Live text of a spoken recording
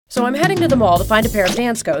So I'm heading to the mall to find a pair of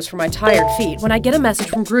Danskos for my tired feet when I get a message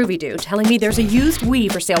from Groovy Do telling me there's a used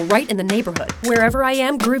Wii for sale right in the neighborhood. Wherever I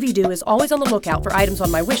am, Groovy Do is always on the lookout for items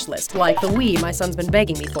on my wish list, like the Wii my son's been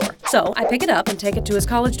begging me for. So I pick it up and take it to his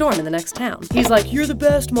college dorm in the next town. He's like, "You're the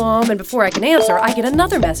best, Mom," and before I can answer, I get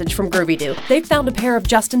another message from Groovy Do. They've found a pair of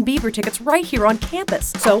Justin Bieber tickets right here on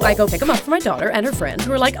campus. So I go pick them up for my daughter and her friend,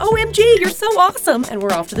 who are like, "OMG, you're so awesome!" And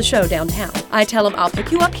we're off to the show downtown. I tell him I'll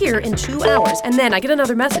pick you up here in 2 hours, and then I get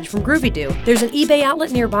another message from Groovy Do. There's an eBay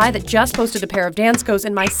outlet nearby that just posted a pair of Danskos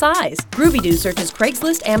in my size. Groovy Do searches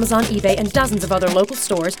Craigslist, Amazon, eBay, and dozens of other local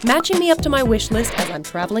stores, matching me up to my wish list as I'm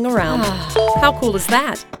traveling around. How cool is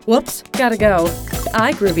that? Whoops, gotta go.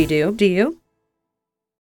 I Groovy Do. Do you?